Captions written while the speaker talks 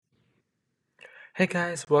Hey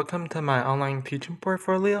guys, welcome to my online teaching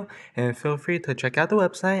portfolio and feel free to check out the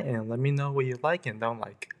website and let me know what you like and don't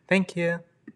like. Thank you.